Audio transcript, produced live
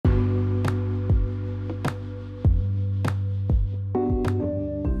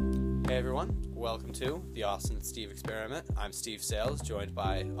Welcome to the Austin and Steve Experiment. I'm Steve Sales, joined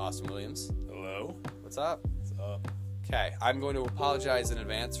by Austin Williams. Hello. What's up? What's up? Okay, I'm going to apologize in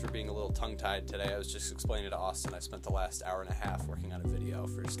advance for being a little tongue-tied today. I was just explaining to Austin I spent the last hour and a half working on a video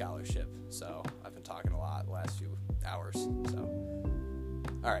for scholarship, so I've been talking a lot the last few hours.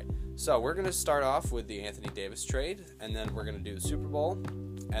 Alright, so we're going to start off with the Anthony Davis trade, and then we're going to do the Super Bowl,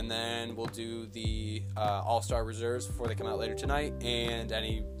 and then we'll do the All-Star reserves before they come out later tonight, and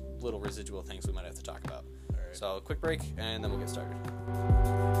any little residual things we might have to talk about. All right. So a quick break, and then we'll get started.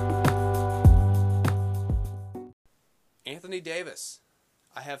 Anthony Davis.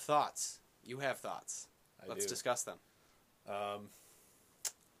 I have thoughts. You have thoughts. Let's discuss them.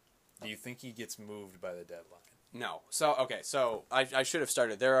 Do you think he gets moved by the deadline? No. So I should have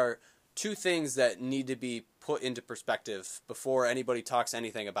started. There are two things that need to be put into perspective before anybody talks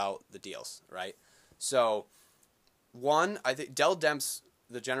anything about the deals, right? So, one, I think Dell Demps,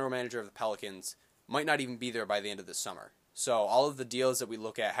 the general manager of the Pelicans, might not even be there by the end of the summer. So all of the deals that we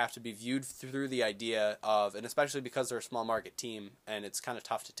look at have to be viewed through the idea of, and especially because they're a small market team and it's kind of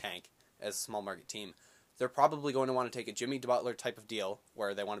tough to tank as a small market team, they're probably going to want to take a Jimmy Butler type of deal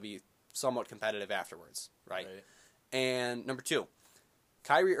where they want to be somewhat competitive afterwards, right? And number two,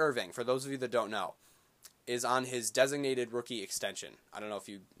 Kyrie Irving, for those of you that don't know, is on his designated rookie extension. I don't know if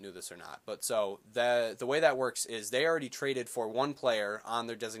you knew this or not, but so the way that works is they already traded for one player on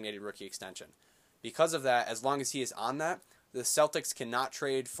their designated rookie extension. Because of that, as long as he is on that, the Celtics cannot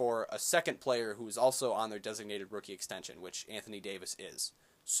trade for a second player who is also on their designated rookie extension, which Anthony Davis is.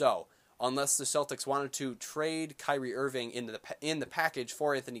 So, unless the Celtics wanted to trade Kyrie Irving in the package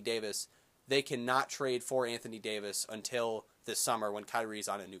for Anthony Davis, they cannot trade for Anthony Davis until this summer when Kyrie is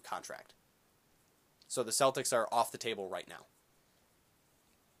on a new contract. So the Celtics are off the table right now.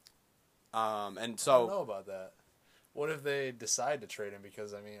 And so I don't know about that. What if they decide to trade him?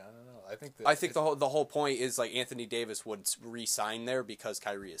 Because I don't know. I think the whole point is like Anthony Davis would re-sign there because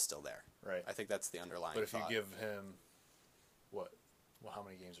Kyrie is still there. Right. I think that's the underlying. But if thought. you give him how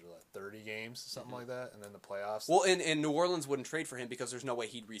many games are left? 30 games, something like that, and then the playoffs. Well, and New Orleans wouldn't trade for him because there's no way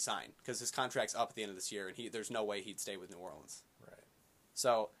he'd re-sign because his contract's up at the end of this year, and there's no way he'd stay with New Orleans. Right.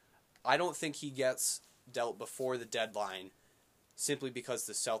 So, I don't think he gets dealt before the deadline, simply because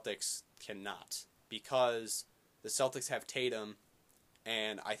the Celtics cannot. Because the Celtics have Tatum,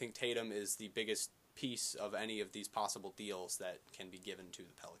 and I think Tatum is the biggest piece of any of these possible deals that can be given to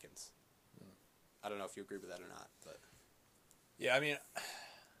the Pelicans. I don't know if you agree with that or not, but yeah,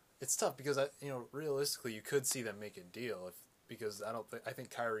 it's tough because realistically, you could see them make a deal because I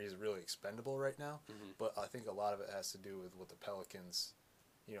think Kyrie is really expendable right now, but I think a lot of it has to do with what the Pelicans,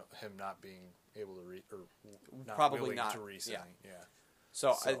 him not being able to not probably willing not to re-sign. Yeah.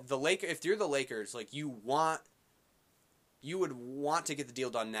 So if you're the Lakers, like you would want to get the deal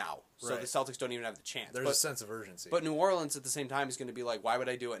done now, so the Celtics don't even have the chance. There's a sense of urgency. But New Orleans at the same time is going to be like, why would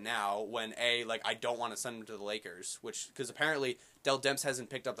I do it now when I don't want to send him to the Lakers, because apparently Dell Demps hasn't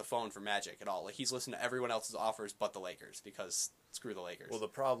picked up the phone for Magic at all. Like he's listened to everyone else's offers but the Lakers because screw the Lakers. Well, the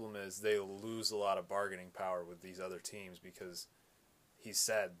problem is they lose a lot of bargaining power with these other teams because he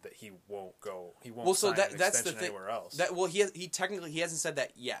said that he won't go. He won't sign an extension anywhere else. He technically hasn't said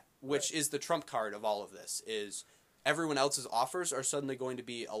that yet, which is the trump card of all of this. Is everyone else's offers are suddenly going to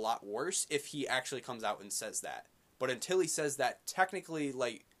be a lot worse if he actually comes out and says that. But until he says that, technically,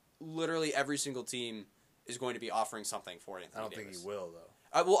 literally every single team is going to be offering something for Anthony Davis. I don't think he will,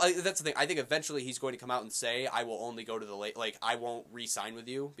 though. That's the thing. I think eventually he's going to come out and say, I will only go to the I won't re-sign with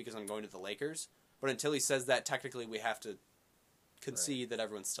you because I'm going to the Lakers. But until he says that, technically we have to concede that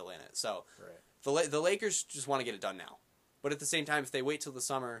everyone's still in it. So the Lakers just want to get it done now. But at the same time, if they wait till the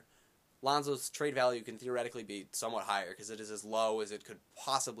summer, Lonzo's trade value can theoretically be somewhat higher because it is as low as it could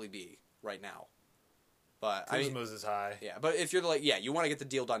possibly be right now. But Kuzma's is high. Yeah, but if you're you want to get the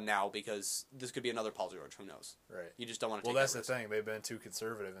deal done now because this could be another Paul George. Who knows? Right. You just don't want to. Well, that's the thing. They've been too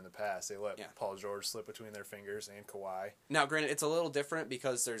conservative in the past. They let Paul George slip between their fingers and Kawhi. Now, granted, it's a little different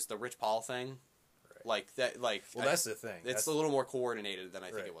because there's the Rich Paul thing. Right. That's the thing. It's a little more coordinated than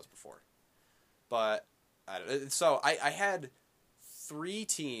I think it was before. But I had 3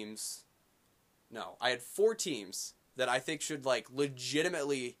 teams. No, I had 4 teams that I think should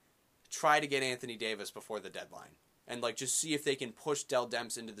legitimately try to get Anthony Davis before the deadline, and just see if they can push Dell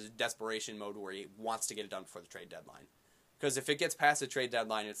Demps into the desperation mode where he wants to get it done before the trade deadline. Because if it gets past the trade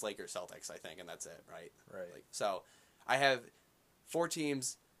deadline, it's Lakers Celtics, I think, and that's it, right? Right. So I have 4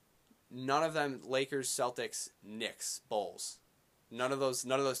 teams. None of them Lakers, Celtics, Knicks, Bulls. None of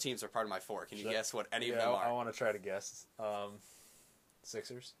those teams are part of my 4. Can you guess what any of them are? I want to try to guess.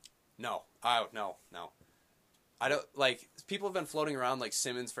 Sixers. No. No. I don't people have been floating around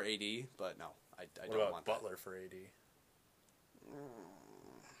Simmons for AD, but no. I What don't about want Butler for AD?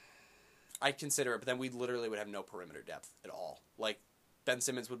 I'd consider it, but then we literally would have no perimeter depth at all. Like, Ben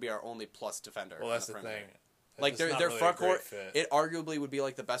Simmons would be our only plus defender. Well, that's the perimeter. thing. Like, It's their not their really front a great court, fit. it arguably would be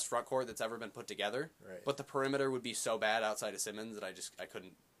like the best front court that's ever been put together. Right. But the perimeter would be so bad outside of Simmons that I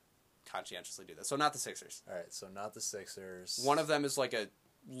couldn't conscientiously do that. So not the Sixers. All right, so not the Sixers. One of them is like a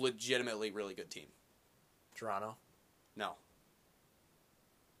legitimately really good team. Toronto, No.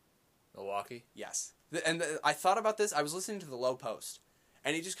 Milwaukee. Yes. I thought about this. I was listening to the Low Post,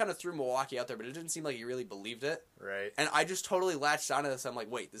 and he just kind of threw Milwaukee out there, but it didn't seem like he really believed it. Right. And I just totally latched onto this. I'm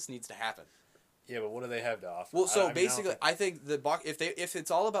like, wait, this needs to happen. Yeah, but what do they have to offer? Well, so I basically, I think the Bucks, if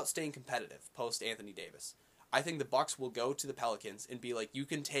it's all about staying competitive post Anthony Davis, I think the Bucks will go to the Pelicans and be like, you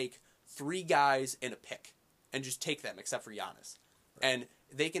can take 3 guys in a pick and just take them, except for Giannis, and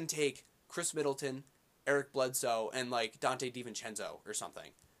they can take Chris Middleton, Eric Bledsoe, and like Dante DiVincenzo or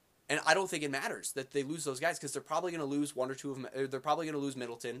something. And I don't think it matters that they lose those guys because they're probably going to lose 1 or 2 of them. They're probably going to lose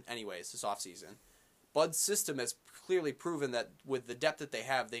Middleton anyways this offseason. Bud's system has clearly proven that with the depth that they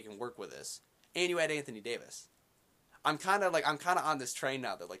have, they can work with this. And you add Anthony Davis. I'm kind of on this train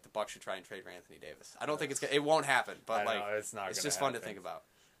now that like the Bucks should try and trade for Anthony Davis. I don't think it won't happen, but like it's not. It's just fun to think about.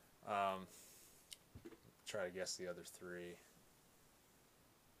 Try to guess the other 3.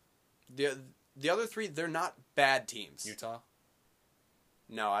 The other 3, they're not bad teams. Utah.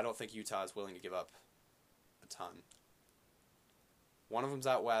 No, I don't think Utah is willing to give up a ton. One of them's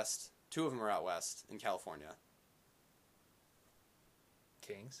out west. 2 of them are out west in California.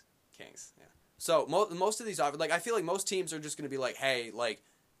 Kings. Yeah. So most of these, like I feel like most teams are just going to be like, hey, like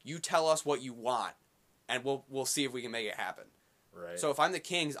you tell us what you want, and we'll see if we can make it happen. Right. So if I'm the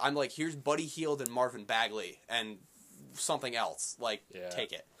Kings, I'm like, here's Buddy Hield and Marvin Bagley and something else. Like,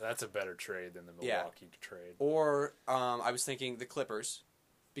 take it. That's a better trade than the Milwaukee trade. Or I was thinking the Clippers.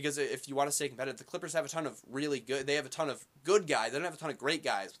 Because if you want to stay competitive, the Clippers have a ton of really good... They have a ton of good guys. They don't have a ton of great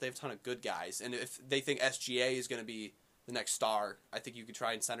guys, but they have a ton of good guys. And if they think SGA is going to be the next star, I think you could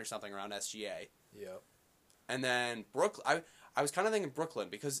try and center something around SGA. Yep. And then Brooklyn... I was kind of thinking Brooklyn,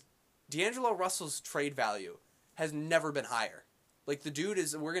 because D'Angelo Russell's trade value has never been higher. Like, the dude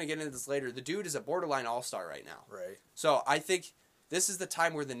is... We're going to get into this later. The dude is a borderline all-star right now. Right. So I think this is the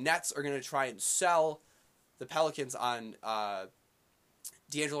time where the Nets are going to try and sell the Pelicans on...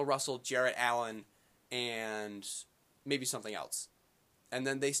 D'Angelo Russell, Jarrett Allen, and maybe something else. And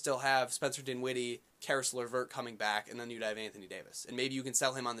then they still have Spencer Dinwiddie, Karis LeVert coming back, and then you'd have Anthony Davis. And maybe you can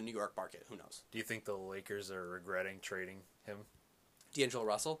sell him on the New York market. Who knows? Do you think the Lakers are regretting trading him? D'Angelo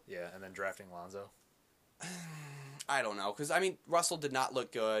Russell? Yeah, and then drafting Lonzo? I don't know. Because, I mean, Russell did not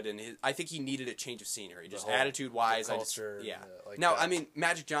look good, and I think he needed a change of scenery. Just whole attitude-wise. culture, Yeah. like now, that. I mean,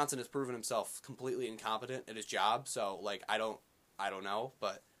 Magic Johnson has proven himself completely incompetent at his job, so, like, I don't know,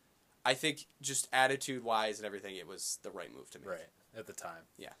 but I think just attitude-wise and everything, it was the right move to make. Right, at the time.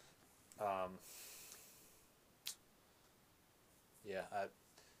 Yeah.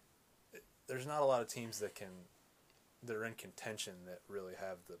 There's not a lot of teams that are in contention that really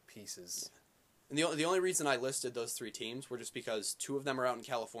have the pieces. Yeah. And the only reason I listed those 3 teams were just because 2 of them are out in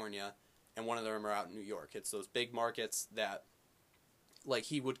California and 1 of them are out in New York. It's those big markets that, like,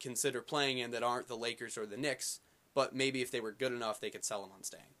 he would consider playing in that aren't the Lakers or the Knicks, but maybe if they were good enough, they could sell him on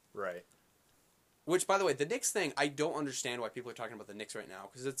staying. Right. Which, by the way, the Knicks thing, I don't understand why people are talking about the Knicks right now,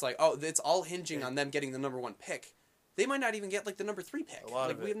 because it's like, oh, it's all hinging on them getting the number 1 pick. They might not even get, like, the number 3 pick. A lot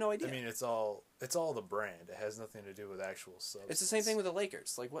like, of it, we have no idea. I mean, it's all the brand. It has nothing to do with actual substance. It's the same thing with the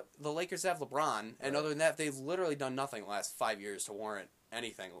Lakers. Like, what the Lakers have LeBron, and other than that, they've literally done nothing the last 5 years to warrant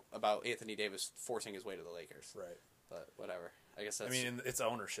anything about Anthony Davis forcing his way to the Lakers. Right. But whatever. I guess that's... I mean, it's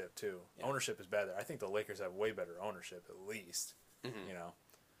ownership, too. Yeah. Ownership is bad there. I think the Lakers have way better ownership, at least. Mm-hmm. You know?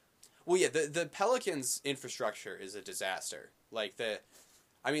 Well, yeah, the Pelicans' infrastructure is a disaster. Like,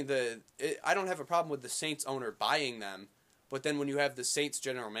 I don't have a problem with the Saints owner buying them, but then when you have the Saints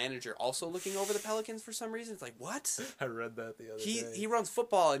general manager also looking over the Pelicans for some reason, it's like, what? I read that the other day. He runs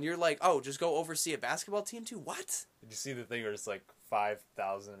football, and you're like, oh, just go oversee a basketball team too? What? Did you see the thing where it's like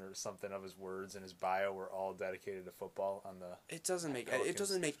 5,000 or something of his words in his bio were all dedicated to football on the... It doesn't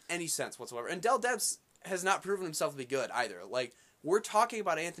make any sense whatsoever. And Dell Demps has not proven himself to be good either. Like, we're talking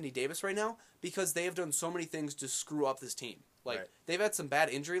about Anthony Davis right now because they have done so many things to screw up this team. Like, they've had some bad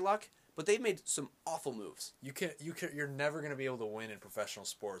injury luck, but they've made some awful moves. You're never going to be able to win in professional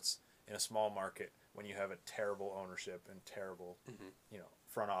sports in a small market when you have a terrible ownership and terrible,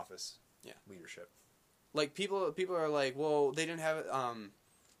 front office leadership. Like, people are like, well, they didn't have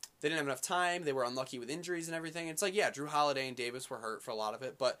they didn't have enough time. They were unlucky with injuries and everything. It's like, yeah, Drew Holiday and Davis were hurt for a lot of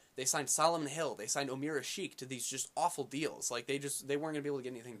it, but they signed Solomon Hill. They signed Omira Sheik to these just awful deals. Like, they weren't going to be able to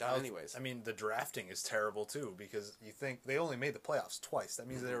get anything done anyways. I mean, the drafting is terrible, too, because you think they only made the playoffs twice. That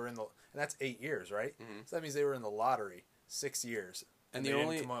means they were in the... And that's 8 years, right? So that means they were in the lottery 6 years. And they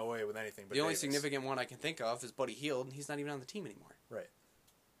didn't come away with anything but the only Davis. significant one I can think of is Buddy Hield, and he's not even on the team anymore. Right.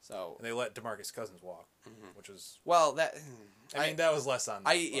 So... And they let DeMarcus Cousins walk, which was... Well, that... I mean, that was less on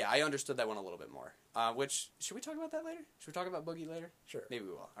them. I understood that one a little bit more. Which, should we talk about that later? Should we talk about Boogie later? Sure. Maybe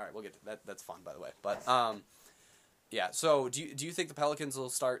we will. All right, we'll get to that. That's fun, by the way. But, yeah, so do you think the Pelicans will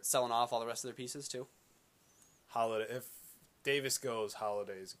start selling off all the rest of their pieces, too? Holiday... If Davis goes,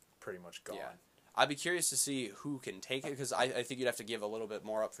 Holiday's pretty much gone. Yeah. I'd be curious to see who can take it, because I think you'd have to give a little bit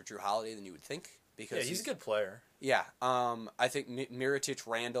more up for Drew Holiday than you would think. Because yeah, he's a good player. Yeah. I think Mirotic,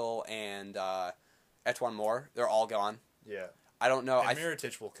 Randall, and Etwan Moore, they're all gone. Yeah. I don't know. And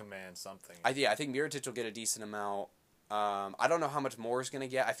Mirotic will command something. I think Mirotic will get a decent amount. I don't know how much Moore's going to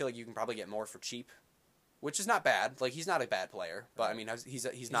get. I feel like you can probably get more for cheap, which is not bad. Like, he's not a bad player, but I mean, he's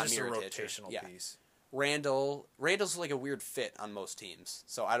not just Mirotic. A rotational piece. Randall's like a weird fit on most teams,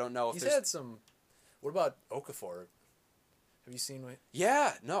 so I don't know if he's had some. What about Okafor? Have you seen what?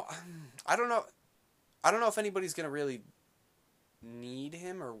 Yeah, no, I don't know. I don't know if anybody's going to really need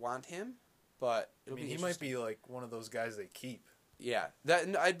him or want him, but he might be like one of those guys they keep. Yeah,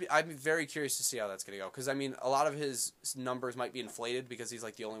 I'd be very curious to see how that's going to go, because I mean, a lot of his numbers might be inflated because he's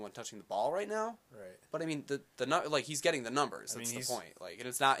like the only one touching the ball right now. Right. But I mean, like, he's getting the numbers. That's the point. Like, and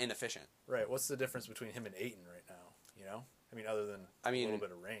it's not inefficient. Right. What's the difference between him and Ayton right now? You know, I mean, other than a little bit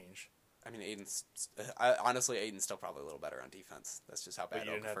of range. I mean, honestly, Aiden's still probably a little better on defense. That's just how bad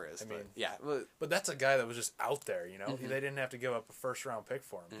Okafor is. But that's a guy that was just out there, you know? Mm-hmm. They didn't have to give up a first-round pick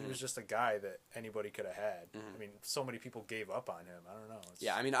for him. Mm-hmm. He was just a guy that anybody could have had. Mm-hmm. I mean, so many people gave up on him. I don't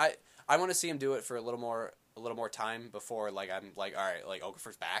know. I mean, I want to see him do it for a little more time before, like, I'm like, all right, like,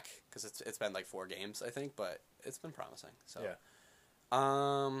 Okafor's back, because it's been like 4 games, I think, but it's been promising. So, yeah.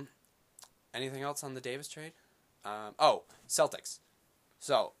 Anything else on the Davis trade? Celtics.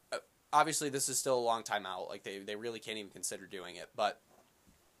 So, obviously, this is still a long time out. Like, they really can't even consider doing it. But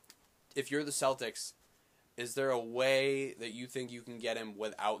if you're the Celtics, is there a way that you think you can get him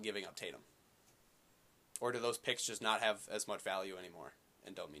without giving up Tatum? Or do those picks just not have as much value anymore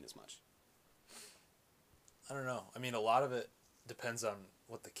and don't mean as much? I don't know. I mean, a lot of it depends on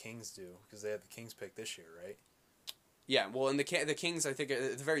what the Kings do, because they had the Kings pick this year, right? Yeah, well, and the Kings, I think,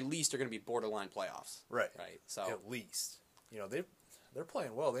 at the very least, are going to be borderline playoffs. Right. Right. So at least. You know, they're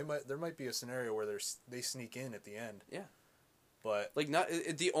playing well. There might be a scenario where they sneak in at the end. Yeah, but like, not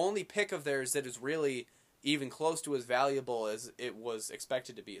the only pick of theirs that is really even close to as valuable as it was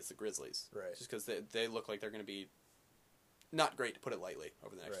expected to be is the Grizzlies. Right. Just because they look like they're going to be not great, to put it lightly,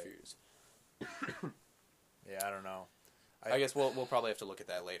 over the next few years. Yeah, I don't know. I guess we'll probably have to look at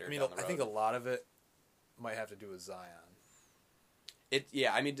that later. I mean, down the road. I think a lot of it might have to do with Zion.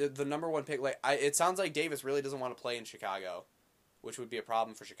 I mean, the number one pick. Like, it sounds like Davis really doesn't want to play in Chicago, which would be a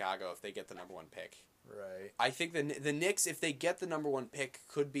problem for Chicago if they get the number one pick. Right. I think the Knicks, if they get the number one pick,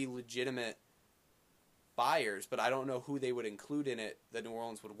 could be legitimate buyers, but I don't know who they would include in it that New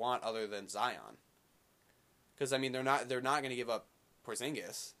Orleans would want other than Zion. Because I mean, they're not going to give up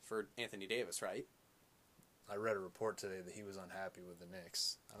Porzingis for Anthony Davis, right? I read a report today that he was unhappy with the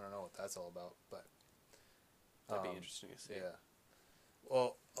Knicks. I don't know what that's all about, but that'd be interesting to see. Yeah.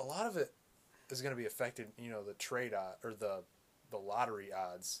 Well, a lot of it is going to be affected. You know, the trade or the lottery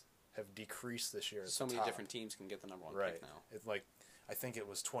odds have decreased this year. So many different teams can get the number one pick now. It's like, I think it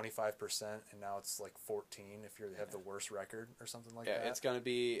was 25%, and now it's like 14% if you have the worst record or something like that. Yeah, it's gonna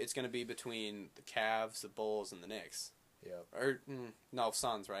be between the Cavs, the Bulls, and the Knicks. Yeah. Or no,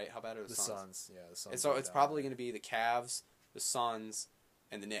 Suns, right? How bad are the Suns? Suns, yeah, the Suns. And so it's probably going to be the Cavs, the Suns,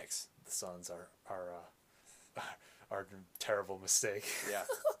 and the Knicks. The Suns are a terrible mistake. Yeah.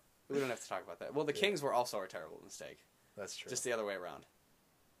 We don't have to talk about that. Well, the Kings were also a terrible mistake. That's true. Just the other way around.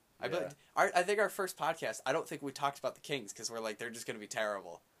 Yeah. I think our first podcast, I don't think we talked about the Kings because we're like, they're just going to be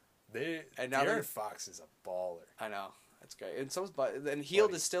terrible. De'Aaron Fox is a baller. I know. That's great. And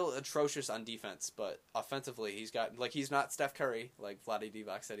Hield is still atrocious on defense, but offensively he's not Steph Curry like Vlade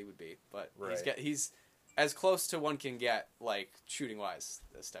Divac said he would be, but he's as close to one can get, like, shooting wise,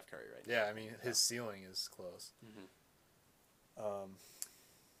 as Steph Curry right now. Yeah, I mean his ceiling is close. Mm-hmm. All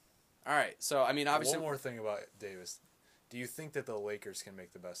right, so I mean obviously one more thing about Davis. Do you think that the Lakers can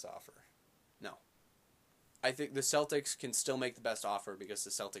make the best offer? No. I think the Celtics can still make the best offer because the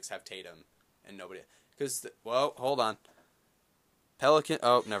Celtics have Tatum and nobody. Hold on.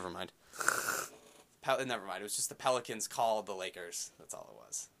 Oh, never mind. Never mind. It was just the Pelicans called the Lakers. That's all it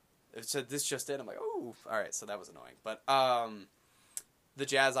was. It said this just did. I'm like, oh, all right. So that was annoying. But the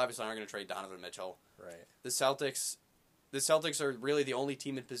Jazz obviously aren't going to trade Donovan Mitchell. Right. The Celtics are really the only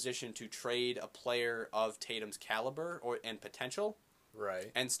team in position to trade a player of Tatum's caliber and potential,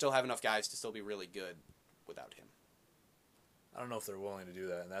 Right. and still have enough guys to still be really good without him. I don't know if they're willing to do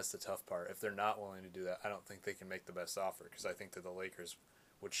that, and that's the tough part. If they're not willing to do that, I don't think they can make the best offer because I think that the Lakers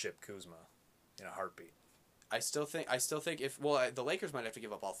would ship Kuzma in a heartbeat. I still think the Lakers might have to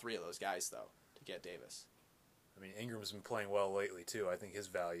give up all three of those guys though to get Davis. I mean, Ingram's been playing well lately too. I think his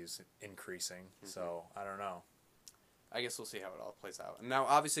value's increasing. So I don't know. I guess we'll see how it all plays out. And now,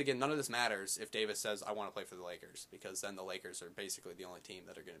 obviously, again, none of this matters if Davis says, I want to play for the Lakers, because then the Lakers are basically the only team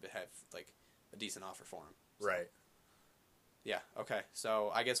that are going to have, like, a decent offer for him. So, Right. yeah, okay.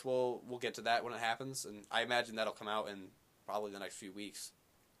 So I guess we'll get to that when it happens, and I imagine that'll come out in probably the next few weeks.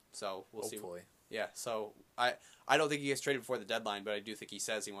 So we'll see. Hopefully. Yeah, so I don't think he gets traded before the deadline, but I do think he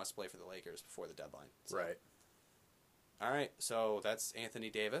says he wants to play for the Lakers before the deadline. So. Right. All right, so that's Anthony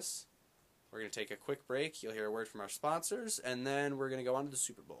Davis. We're going to take a quick break. You'll hear a word from our sponsors, and then we're going to go on to the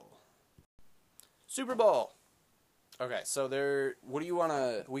Super Bowl. Super Bowl! Okay, so what do you want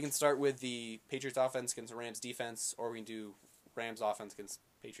to... We can start with the Patriots offense against the Rams defense, or we can do Rams offense against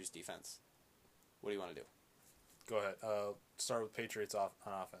Patriots defense. What do you want to do? Go ahead. Start with Patriots on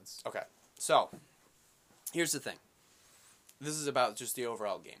offense. Okay, so here's the thing. This is about just the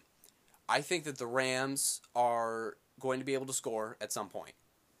overall game. I think that the Rams are going to be able to score at some point.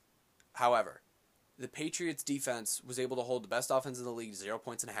 However, the Patriots defense was able to hold the best offense in the league 0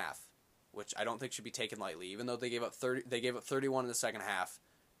 points and a half, which I don't think should be taken lightly. Even though they gave up 31 in the second half,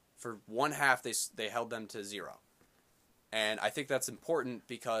 for one half they held them to 0. And I think that's important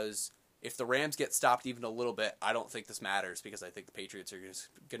because if the Rams get stopped even a little bit, I don't think this matters because I think the Patriots are just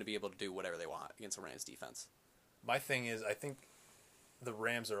going to be able to do whatever they want against the Rams defense. My thing is, I think the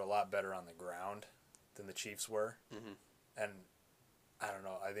Rams are a lot better on the ground than the Chiefs were. Mm-hmm. And I don't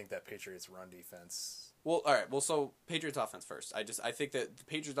know. I think that Patriots run defense. Well, all right. Well, so Patriots offense first. I think that the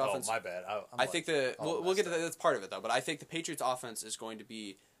Patriots offense. Oh, my bad. We'll get to that. That's part of it though. But I think the Patriots offense is going to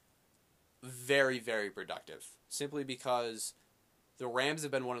be very, very productive. Simply because the Rams have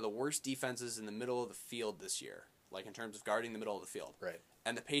been one of the worst defenses in the middle of the field this year, like in terms of guarding the middle of the field. Right.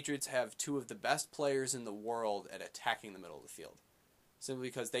 And the Patriots have two of the best players in the world at attacking the middle of the field. Simply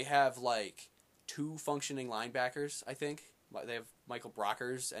because they have like 2 functioning linebackers, I think. They have Michael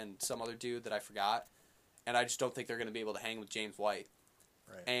Brockers and some other dude that I forgot. And I just don't think they're going to be able to hang with James White.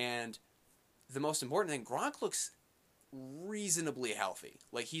 Right. And the most important thing, Gronk looks reasonably healthy.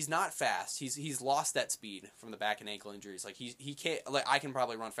 Like, he's not fast. He's lost that speed from the back and ankle injuries. Like, he can't... Like, I can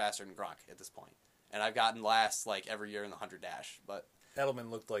probably run faster than Gronk at this point. And I've gotten last, like, every year in the 100 dash. But Edelman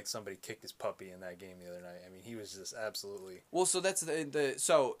looked like somebody kicked his puppy in that game the other night. I mean, he was just absolutely... Well, so that's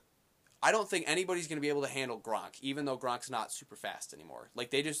so I don't think anybody's going to be able to handle Gronk, even though Gronk's not super fast anymore. Like,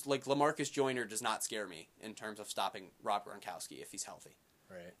 LaMarcus Joyner does not scare me in terms of stopping Rob Gronkowski if he's healthy.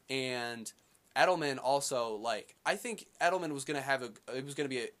 Right. And Edelman also, like, I think Edelman was going to it was going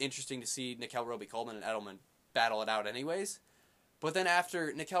to be interesting to see Nickel Roby-Coleman and Edelman battle it out anyways. But then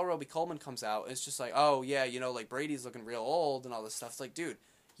after Nickel Roby-Coleman comes out, it's just like, oh, yeah, like, Brady's looking real old and all this stuff. It's like, dude,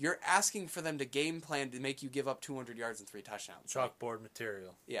 you're asking for them to game plan to make you give up 200 yards and 3 touchdowns. Chalkboard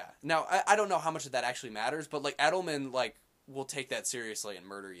material. Yeah. Now, I don't know how much of that actually matters, but, like, Edelman, like, will take that seriously and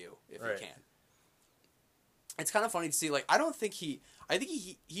murder you if he can. It's kind of funny to see, like, I think he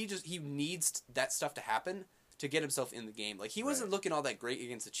needs that stuff to happen to get himself in the game. Like, he wasn't looking all that great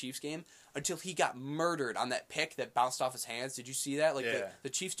against the Chiefs game until he got murdered on that pick that bounced off his hands. Did you see that? Like, the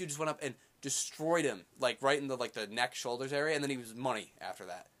Chiefs dude just went up and destroyed him, like, right in the, like, the neck, shoulders area, and then he was money after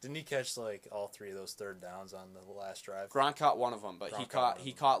that. Didn't he catch, like, all 3 of those third downs on the last drive? Gronk caught one of them, but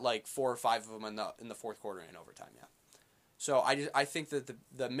he caught like 4 or 5 of them in the fourth quarter in overtime, yeah. So I think that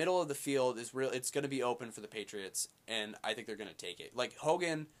the middle of the field is real. It's going to be open for the Patriots, and I think they're going to take it. Like,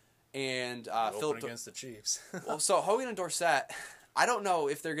 Hogan and Philip against the Chiefs. Well, so Hogan and Dorsett, I don't know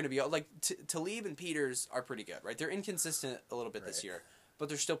if they're going to be like Talib and Peters are pretty good, right? They're inconsistent a little bit this year, but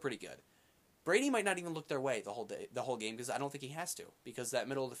they're still pretty good. Brady might not even look their way the whole game because I don't think he has to because that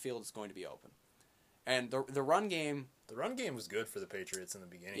middle of the field is going to be open, and the run game. The run game was good for the Patriots in the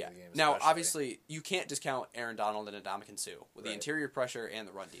beginning of the game. Now, obviously, you can't discount Aaron Donald and Ndamukong Suh with the interior pressure and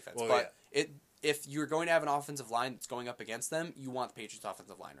the run defense. Well, but if you're going to have an offensive line that's going up against them, you want the Patriots'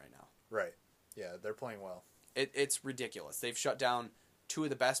 offensive line right now. Right. Yeah, they're playing well. It's ridiculous. They've shut down 2 of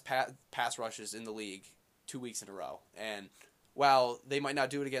the best pass rushes in the league 2 weeks in a row. And while they might not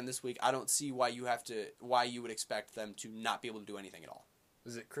do it again this week, I don't see why you would expect them to not be able to do anything at all.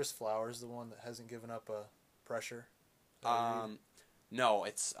 Is it Chris Flowers the one that hasn't given up a pressure? No,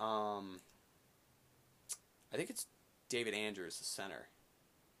 it's I think it's David Andrews, the center.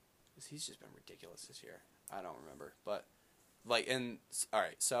 He's just been ridiculous this year. I don't remember, but all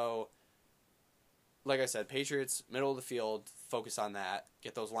right, so like I said, Patriots middle of the field, focus on that.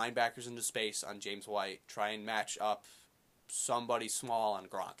 Get those linebackers into space on James White. Try and match up somebody small on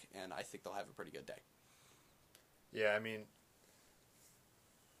Gronk, and I think they'll have a pretty good day. Yeah, I mean,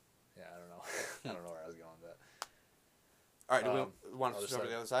 I don't know. I don't know where I was going with that. All right, do we want to switch over to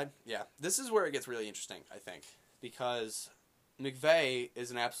the other side? Yeah. This is where it gets really interesting, I think, because McVay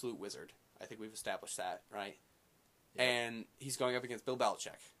is an absolute wizard. I think we've established that, right? Yeah. And he's going up against Bill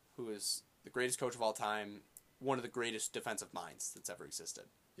Belichick, who is the greatest coach of all time, one of the greatest defensive minds that's ever existed.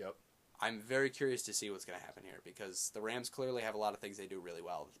 Yep. I'm very curious to see what's going to happen here, because the Rams clearly have a lot of things they do really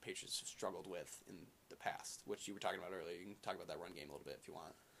well that the Patriots have struggled with in the past, which you were talking about earlier. You can talk about that run game a little bit if you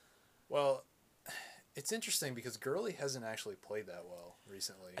want. Well, it's interesting because Gurley hasn't actually played that well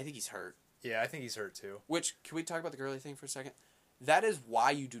recently. I think he's hurt. Yeah, I think he's hurt too. Which, can we talk about the Gurley thing for a second? That is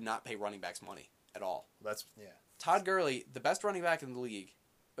why you do not pay running backs money at all. Yeah. Todd Gurley, the best running back in the league,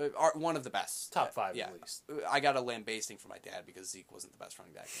 one of the best. Top 5 at least. I got a lambasting from my dad because Zeke wasn't the best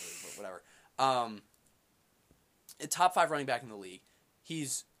running back in the league, but whatever. A top 5 running back in the league.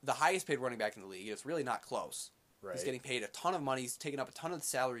 He's the highest paid running back in the league. It's really not close. Right. He's getting paid a ton of money. He's taking up a ton of the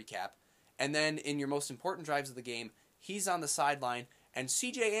salary cap. And then in your most important drives of the game, he's on the sideline, and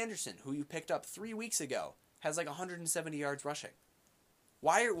C.J. Anderson, who you picked up 3 weeks ago, has like 170 yards rushing.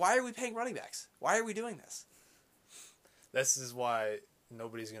 Why are we paying running backs? Why are we doing this? This is why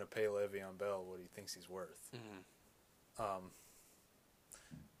nobody's going to pay Le'Veon Bell what he thinks he's worth. Mm-hmm.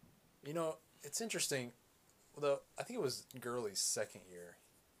 It's interesting. Although I think it was Gurley's second year.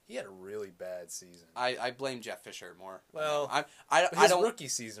 He had a really bad season. I blame Jeff Fisher more. Well, I don't. Rookie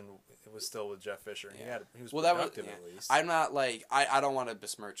season was still with Jeff Fisher. And yeah. He was productive at least. I'm not I don't want to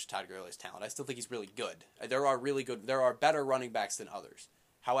besmirch Todd Gurley's talent. I still think he's really good. There are better running backs than others.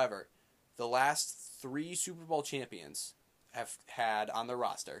 However, the last 3 Super Bowl champions have had on their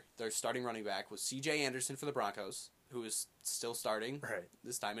roster, their starting running back was C.J. Anderson for the Broncos, who is still starting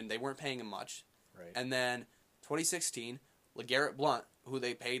this time, and they weren't paying him much. Right. And then 2016, LeGarrette Blount, who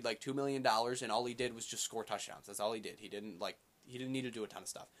they paid like $2 million, and all he did was just score touchdowns. That's all he did. He didn't need to do a ton of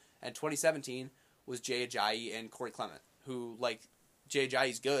stuff. And 2017 was Jay Ajayi and Corey Clement, who, like, Jay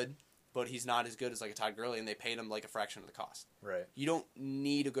Ajayi's good, but he's not as good as like a Todd Gurley, and they paid him like a fraction of the cost. Right. You don't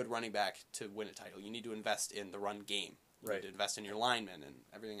need a good running back to win a title. You need to invest in the run game. You need to invest in your linemen and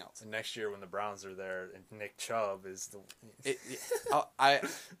everything else. And next year when the Browns are there and Nick Chubb is the...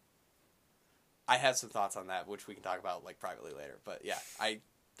 I have some thoughts on that, which we can talk about like privately later. But yeah,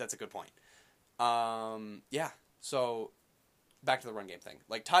 that's a good point. So back to the run game thing.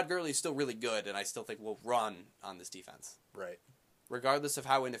 Like, Todd Gurley is still really good, and I still think we'll run on this defense. Right. Regardless of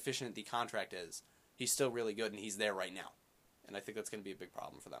how inefficient the contract is, he's still really good, and he's there right now. And I think that's going to be a big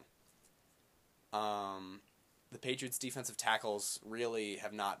problem for them. The Patriots' defensive tackles really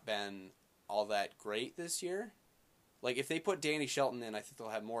have not been all that great this year. Like, if they put Danny Shelton in, I think they'll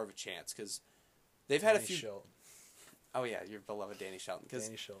have more of a chance, because they've had a few... Shelton. Oh, yeah, your beloved Danny Shelton.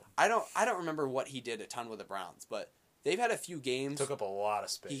 Danny Shelton. I don't remember what he did a ton with the Browns, but they've had a few games... Took up a lot of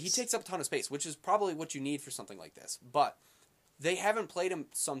space. He takes up a ton of space, which is probably what you need for something like this. But they haven't played him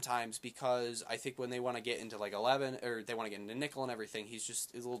sometimes because I think when they want to get into like 11, or they want to get into nickel and everything, he's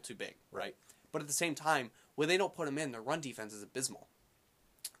a little too big, right? But at the same time, when they don't put him in, their run defense is abysmal.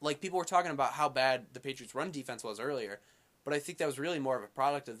 Like, people were talking about how bad the Patriots' run defense was earlier, but I think that was really more of a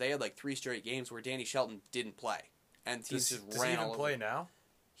product of they had like 3 straight games where Danny Shelton didn't play. And he just ran all over. Does he even play now?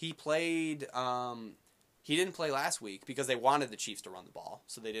 He played... he didn't play last week because they wanted the Chiefs to run the ball,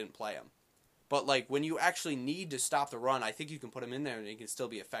 so they didn't play him. But, like, when you actually need to stop the run, I think you can put him in there and he can still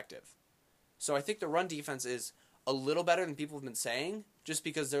be effective. So I think the run defense is a little better than people have been saying, just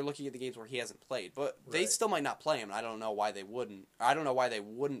because they're looking at the games where he hasn't played. But they still might not play him. I don't know why they wouldn't. I don't know why they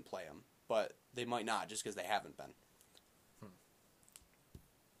wouldn't play him, but they might not, just because they haven't been.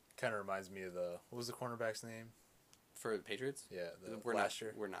 Kind of reminds me of what was the cornerback's name? For the Patriots? Yeah, last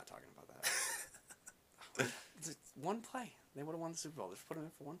year. We're not talking about that. It's one play. They would have won the Super Bowl. Just put him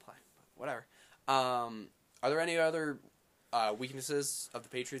in for one play. But whatever. Are there any other weaknesses of the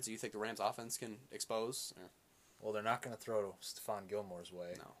Patriots that you think the Rams offense can expose? Or? Well, they're not going to throw Stephon Gilmore's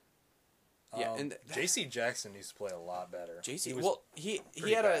way. No. Yeah, and J.C. Jackson needs to play a lot better. J.C. He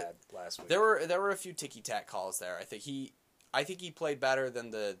had last week. There were a few ticky-tack calls there. I think he played better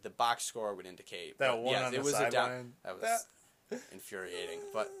than the box score would indicate. That one on the sideline. That was infuriating,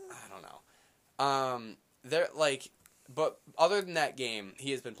 but I don't know. But other than that game, he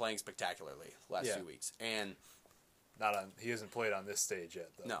has been playing spectacularly the last few weeks, and He hasn't played on this stage yet,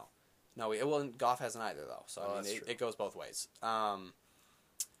 though. No. Goff hasn't either, though. So I mean, That's true. it goes both ways. But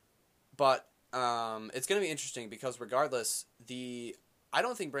it's going to be interesting because regardless, I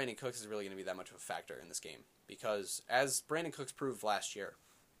don't think Brandon Cooks is really going to be that much of a factor in this game because as Brandon Cooks proved last year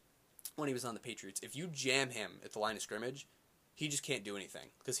when he was on the Patriots, if you jam him at the line of scrimmage, he just can't do anything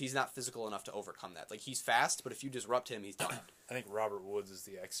because he's not physical enough to overcome that. Like, he's fast, but if you disrupt him, he's done. I think Robert Woods is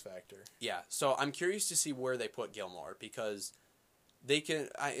the X factor. Yeah, so I'm curious to see where they put Gilmore because they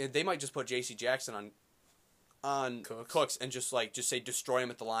might just put J.C. Jackson on Cooks and just say destroy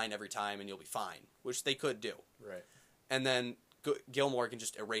him at the line every time and you'll be fine, which they could do. Right. And then Gilmore can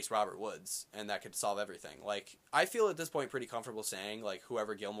just erase Robert Woods, and that could solve everything. Like, I feel at this point pretty comfortable saying, like,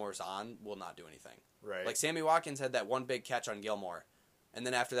 whoever Gilmore's on will not do anything. Right. Like, Sammy Watkins had that one big catch on Gilmore, and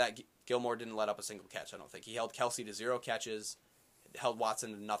then after that, Gilmore didn't let up a single catch, I don't think. He held Kelsey to 0 catches, held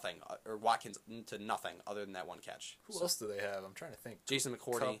Watson to nothing, or Watkins to nothing other than that one catch. Who else do they have? I'm trying to think. Jason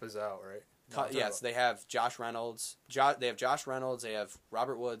McCourty. Kupp is out, right? Yes, they have Josh Reynolds. They have Josh Reynolds, they have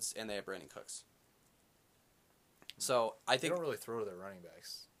Robert Woods, and they have Brandon Cooks. So I think they don't really throw to their running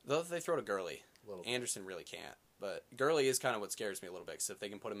backs. They throw to Gurley. A Anderson really can't, but Gurley is kind of what scares me a little bit. Because if they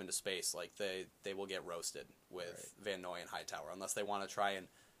can put him into space, like they will get roasted with Van Noy and Hightower, unless they want to try and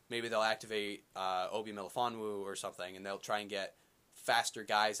maybe they'll activate Obi Melifonwu or something, and they'll try and get faster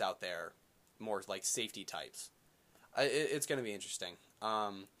guys out there, more like safety types. It's going to be interesting.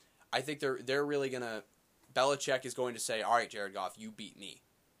 I think they're really gonna. Belichick is going to say, "All right, Jared Goff, you beat me."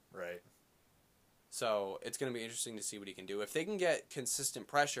 Right. So it's going to be interesting to see what he can do. If they can get consistent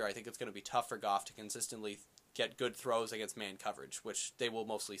pressure, I think it's going to be tough for Goff to consistently get good throws against man coverage, which they will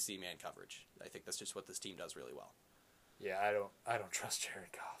mostly see man coverage. I think that's just what this team does really well. Yeah, I don't trust Jared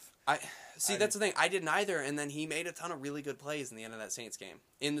Goff. That's the thing. I didn't either, and then he made a ton of really good plays in the end of that Saints game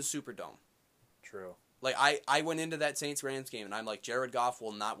in the Superdome. True. Like, I went into that Saints-Rams game, and I'm like, Jared Goff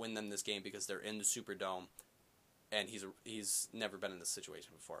will not win them this game because they're in the Superdome, and he's never been in this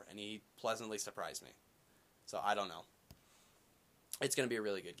situation before, and he pleasantly surprised me. So, I don't know. It's going to be a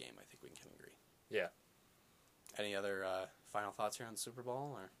really good game, I think we can agree. Yeah. Any other final thoughts here on the Super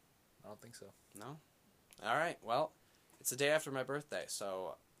Bowl? Or I don't think so. No? All right, well, it's the day after my birthday,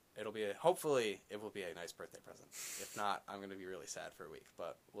 so hopefully it will be a nice birthday present. If not, I'm going to be really sad for a week,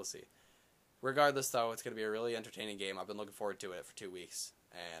 but we'll see. Regardless, though, it's going to be a really entertaining game. I've been looking forward to it for 2 weeks,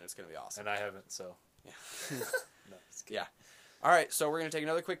 and it's going to be awesome. And I haven't, so. Yeah. No, it's good. Yeah. All right, so we're going to take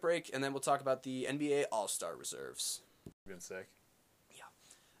another quick break, and then we'll talk about the NBA All-Star Reserves. Been sick. Yeah.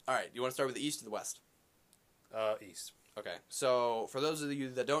 All right, you want to start with the East or the West? East. Okay, so for those of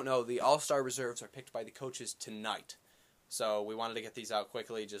you that don't know, the All-Star Reserves are picked by the coaches tonight. So we wanted to get these out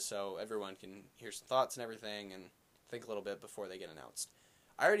quickly just so everyone can hear some thoughts and everything and think a little bit before they get announced.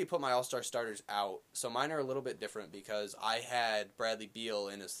 I already put my All-Star starters out, so mine are a little bit different because I had Bradley Beal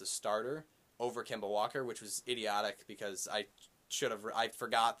in as the starter over Kemba Walker, which was idiotic because I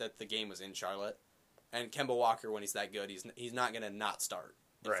forgot that the game was in Charlotte. And Kemba Walker, when he's that good, he's not going to not start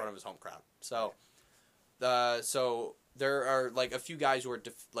in front of his home crowd. So, so there are like a few guys who are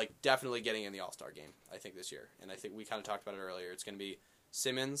definitely getting in the All-Star game, I think, this year. And I think we kind of talked about it earlier. It's going to be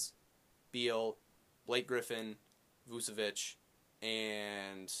Simmons, Beal, Blake Griffin, Vucevic,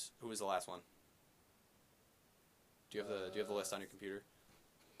 and who was the last one? Do you have the list on your computer?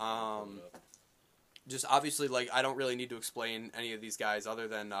 Just obviously, I don't really need to explain any of these guys other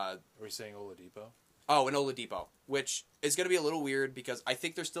than. Are we saying Oladipo? Oh, and Oladipo, which is going to be a little weird because I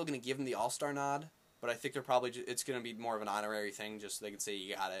think they're still going to give him the All-Star nod, but I think it's going to be more of an honorary thing, just so they can say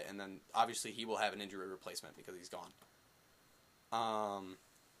you got it, and then obviously he will have an injury replacement because he's gone.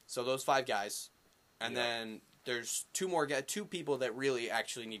 So those 5 guys, and then there's 2 people that really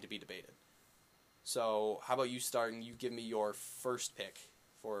actually need to be debated. So how about you start and you give me your first pick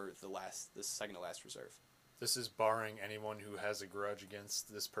for the second to last reserve? This is barring anyone who has a grudge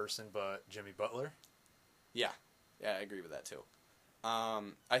against this person, but Jimmy Butler. Yeah, I agree with that too.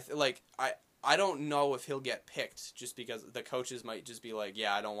 I don't know if he'll get picked just because the coaches might just be like,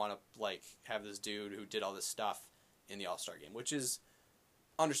 yeah, I don't want to have this dude who did all this stuff in the All-Star game, which is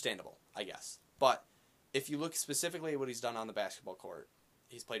understandable, I guess. But if you look specifically at what he's done on the basketball court,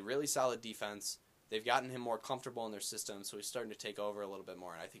 he's played really solid defense. They've gotten him more comfortable in their system, so he's starting to take over a little bit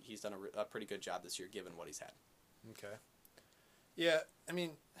more, and I think he's done a pretty good job this year given what he's had. Okay. Yeah, I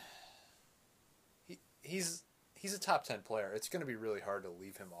mean, he's a top 10 player. It's going to be really hard to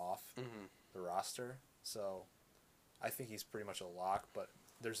leave him off the roster, so I think he's pretty much a lock, but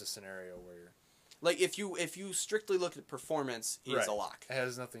there's a scenario where if you strictly look at performance, he's a lock. It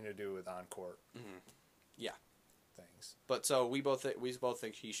has nothing to do with on-court. Mm-hmm. Yeah. Things. But so we both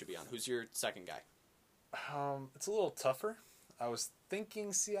think he should be on. Who's your second guy? It's a little tougher. I was thinking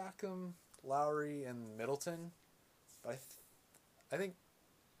Siakam, Lowry, and Middleton, but I think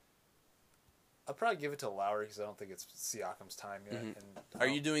I'll probably give it to Lowry because I don't think it's Siakam's time yet. Mhm. And Are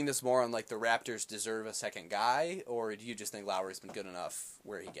you doing this more on like the Raptors deserve a second guy, or do you just think Lowry's been good enough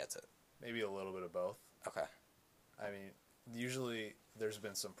where he gets it? maybe a little bit of both? Okay. I mean, usually there's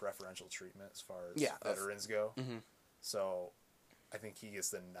been some preferential treatment as far as Yeah, veterans go. Mm-hmm. So I think he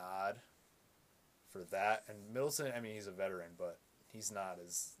gets the nod for that. And Middleton, I mean, he's a veteran, but he's not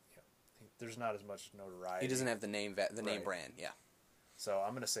as there's not as much notoriety. He doesn't have the name name Right. brand. Yeah. So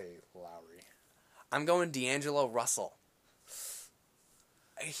I'm gonna say Lowry. I'm going D'Angelo Russell.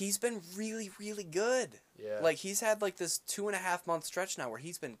 He's been really, really good. Yeah. Like he's had like this 2.5 month stretch now where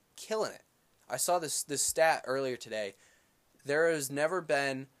he's been killing it. I saw this stat earlier today. There has never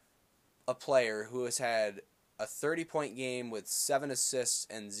been a player who has had a 30-point game with 7 assists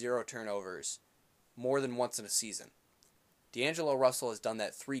and 0 turnovers more than once in a season. D'Angelo Russell has done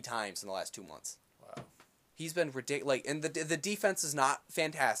that 3 times in the last 2 months. Wow. He's been ridiculous. Like, and the defense is not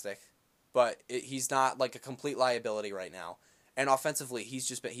fantastic, but he's not like a complete liability right now. And offensively, he's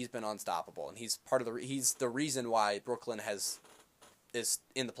been unstoppable, and he's he's the reason why Brooklyn is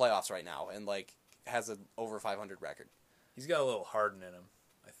in the playoffs right now and like has an over 500 record. He's got a little Harden in him,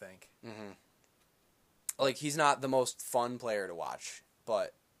 I think. Mm-hmm. Like he's not the most fun player to watch,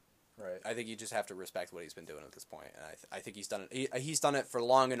 but Right. I think you just have to respect what he's been doing at this point, and I think he's done it. He's done it for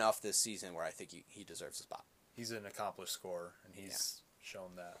long enough this season where I think he deserves a spot. He's an accomplished scorer, and he's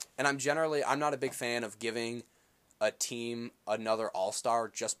shown that. And I'm not a big fan of giving a team another all-star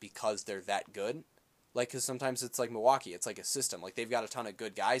just because they're that good. Like, because sometimes it's like Milwaukee. It's like a system. Like, they've got a ton of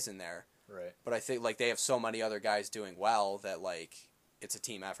good guys in there. Right. But I think, like, they have so many other guys doing well that, like, it's a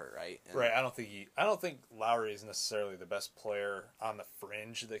team effort, right? And Right. I don't think Lowry is necessarily the best player on the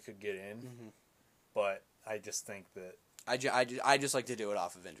fringe that could get in, Mm-hmm. but I just think that I just like to do it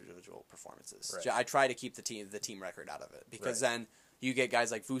off of individual performances. Right. I try to keep the team record out of it because then you get guys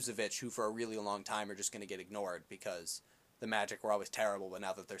like Vucevic who for a really long time are just going to get ignored because the Magic were always terrible, but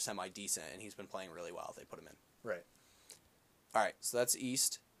now that they're semi-decent and he's been playing really well, they put him in. right. All right, so that's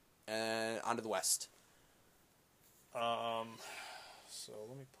East, and on to the West. So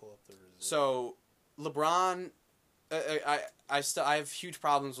let me pull up the results. So LeBron, I have huge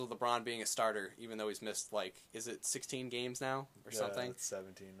problems with LeBron being a starter, even though he's missed is it 16 games now or something? It's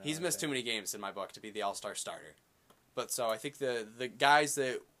 17. Now, He's I missed too think. many games in my book to be the All-Star starter. But so I think the guys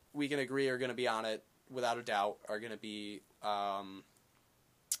that we can agree are going to be on it without a doubt are going to be oh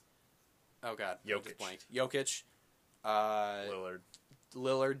god, I just Jokic. blanked. Jokic,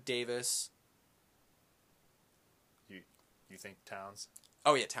 Lillard. Davis. You think Towns?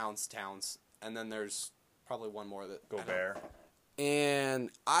 Oh yeah, Towns, and then there's probably one more that Gobert? And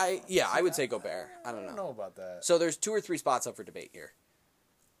I would say Gobert. I don't know. about that. So there's 2 or 3 spots up for debate here.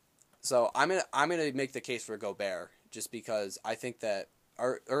 So I'm gonna make the case for Gobert just because I think that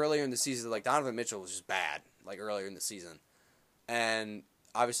earlier in the season, like Donovan Mitchell was just bad, like earlier in the season, and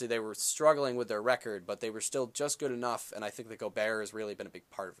obviously they were struggling with their record, but they were still just good enough, and I think that Gobert has really been a big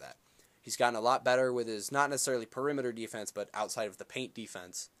part of that. He's gotten a lot better with his not necessarily perimeter defense, but outside of the paint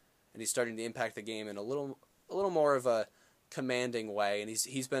defense, and he's starting to impact the game in a little more of a commanding way, and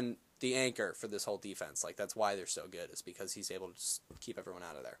he's been the anchor for this whole defense. Like that's why they're so good, is because he's able to just keep everyone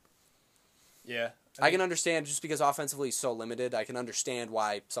out of there. Yeah. I can understand just because offensively he's so limited. I can understand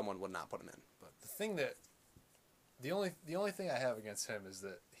why someone would not put him in. But The thing that the only thing I have against him is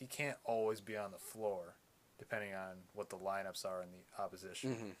that he can't always be on the floor, depending on what the lineups are in the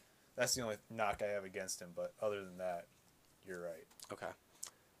opposition. Mhm. That's the only knock I have against him. But other than that, you're right. okay,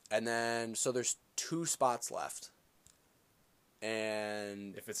 and then so there's 2 spots left,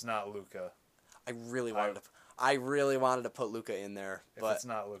 and If it's not Luka, I really wanted to put Luka in there, if but it's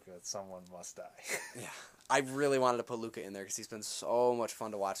not Luka, someone must die. yeah, I really wanted to put Luka in there because he's been so much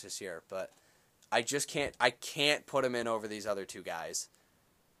fun to watch this year, but I just can't. I can't put him in over these other 2 guys.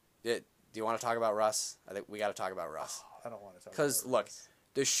 Do you want to talk about Russ? I think we got to talk about Russ I don't want to talk. because about look, this.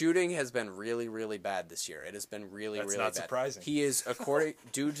 the shooting has been really, really bad this year. It has been really, That's really not bad. surprising. He is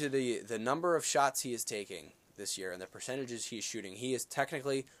due to the number of shots he is taking this year and the percentages he is shooting. He is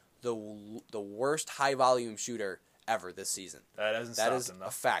technically the worst high volume shooter ever this season. That hasn't That stopped is him, a though.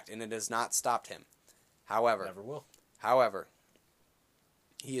 fact, and it has not stopped him. However, Never will.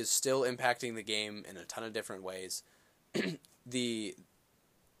 he is still impacting the game in a ton of different ways.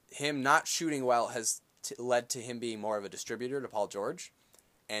 Him not shooting well has led to him being more of a distributor to Paul George,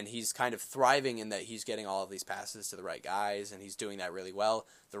 and he's kind of thriving in that he's getting all of these passes to the right guys, and he's doing that really well.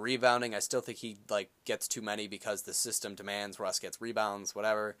 The rebounding, I still think he gets too many because the system demands Russ gets rebounds,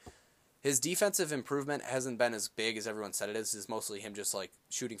 whatever. His defensive improvement hasn't been as big as everyone said it is. It's mostly him just like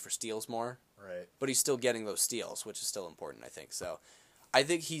shooting for steals more. Right. But he's still getting those steals, which is still important, I think. So I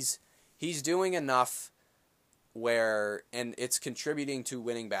think he's doing enough where, and it's contributing to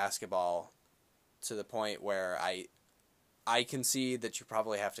winning basketball to the point where I can see that you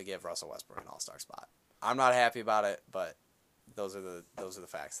probably have to give Russell Westbrook an all-star spot. I'm not happy about it, but those are the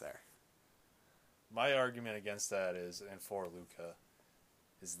facts there. My argument against that is, and for Luka,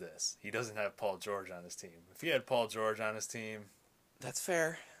 is this: he doesn't have Paul George on his team. If he had Paul George on his team, that's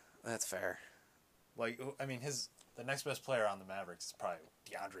fair. That's fair. Like, I mean, the next best player on the Mavericks is probably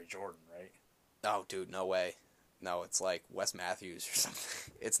DeAndre Jordan, right? Oh, dude, no way. No, it's like Wes Matthews or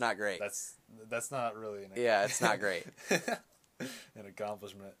something. It's not great. That's not really it's not great. An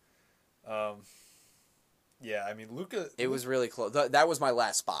accomplishment. Yeah, I mean, Luka. It was really close. That was my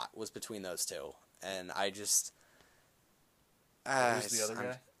last spot, was between those two, and I just. Who's the other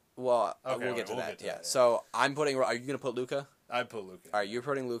guy? Well, okay, we'll get to that. Yeah. So I'm putting. Are you gonna put Luka? I put Luka. All right, you're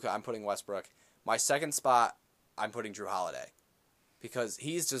putting Luka. I'm putting Westbrook. My second spot, I'm putting Drew Holiday, because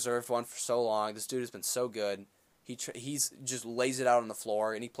he's deserved one for so long. This dude has been so good. He's just lays it out on the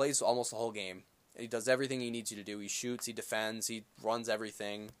floor, and he plays almost the whole game. He does everything he needs you to do. He shoots, he defends, he runs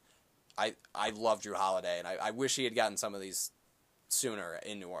everything. I love Drew Holiday, and I wish he had gotten some of these sooner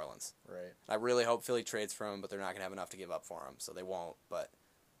in New Orleans. Right. I really hope Philly trades for him, but they're not going to have enough to give up for him, so they won't. But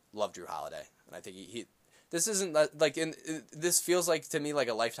love Drew Holiday, and I think he this isn't like this feels like to me like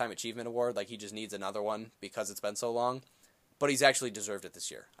a lifetime achievement award. Like he just needs another one because it's been so long, but he's actually deserved it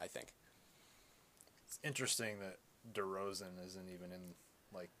this year, I think. It's interesting that DeRozan isn't even in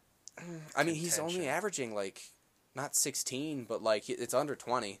like. I mean, he's only averaging like not 16, but like it's under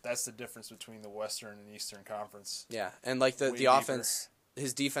 20. That's the difference between the Western and Eastern Conference. Yeah, and like the offense,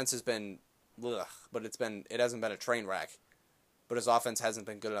 his defense has been, but it hasn't been a train wreck, but his offense hasn't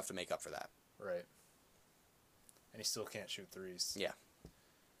been good enough to make up for that. Right. And he still can't shoot threes. Yeah.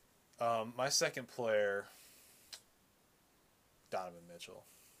 My second player, Donovan Mitchell.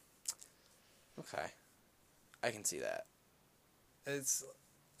 Okay. I can see that.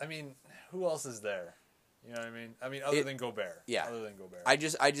 I mean, who else is there? You know what I mean? I mean, other than Gobert. Yeah. Other than Gobert. I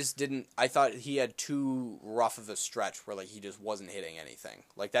just didn't. I thought he had too rough of a stretch where like he just wasn't hitting anything.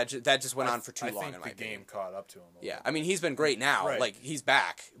 Like that just went on for too long. I in think my the game opinion. caught up to him. Yeah, I mean he's been great now. Right. Like he's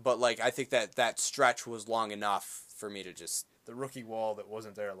back, but like I think that stretch was long enough for me to just. The rookie wall that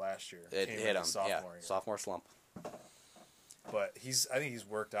wasn't there last year. It hit him. Sophomore year. Sophomore slump. But I think he's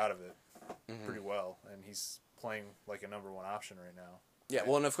worked out of it pretty well, and he's playing like a number one option right now. Yeah,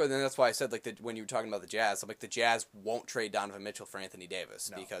 well, and of course, and that's why I said like when you were talking about the Jazz, I'm like the Jazz won't trade Donovan Mitchell for Anthony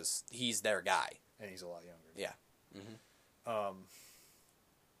Davis because he's their guy, and he's a lot younger. Yeah.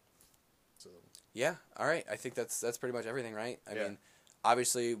 So. Yeah. All right. I think that's pretty much everything, right? I mean,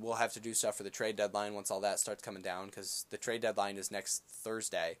 obviously we'll have to do stuff for the trade deadline once all that starts coming down because the trade deadline is next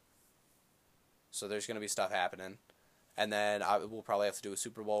Thursday. So there's going to be stuff happening, and then we'll probably have to do a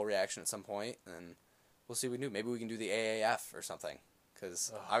Super Bowl reaction at some point, and we'll see what we can do. Maybe we can do the AAF or something.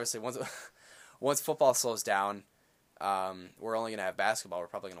 Because obviously, once football slows down, we're only gonna have basketball. We're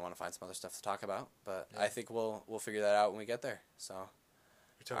probably gonna want to find some other stuff to talk about, but I think we'll figure that out when we get there. So,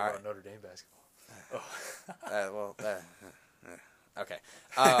 you're talking about Notre Dame basketball. Okay.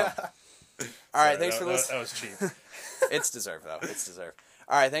 All right. Thanks for listening. That was cheap. It's deserved though. It's deserved.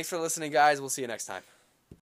 All right. Thanks for listening, guys. We'll see you next time.